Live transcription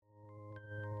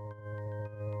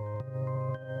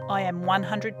I am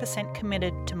 100%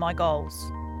 committed to my goals.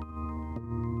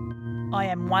 I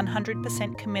am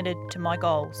 100% committed to my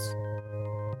goals.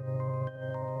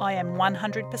 I am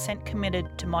 100% committed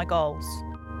to my goals.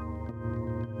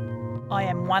 I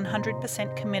am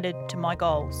 100% committed to my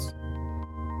goals.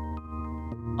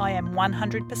 I am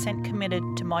 100% committed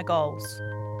to my goals.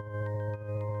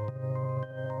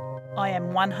 I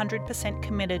am 100%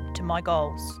 committed to my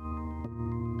goals.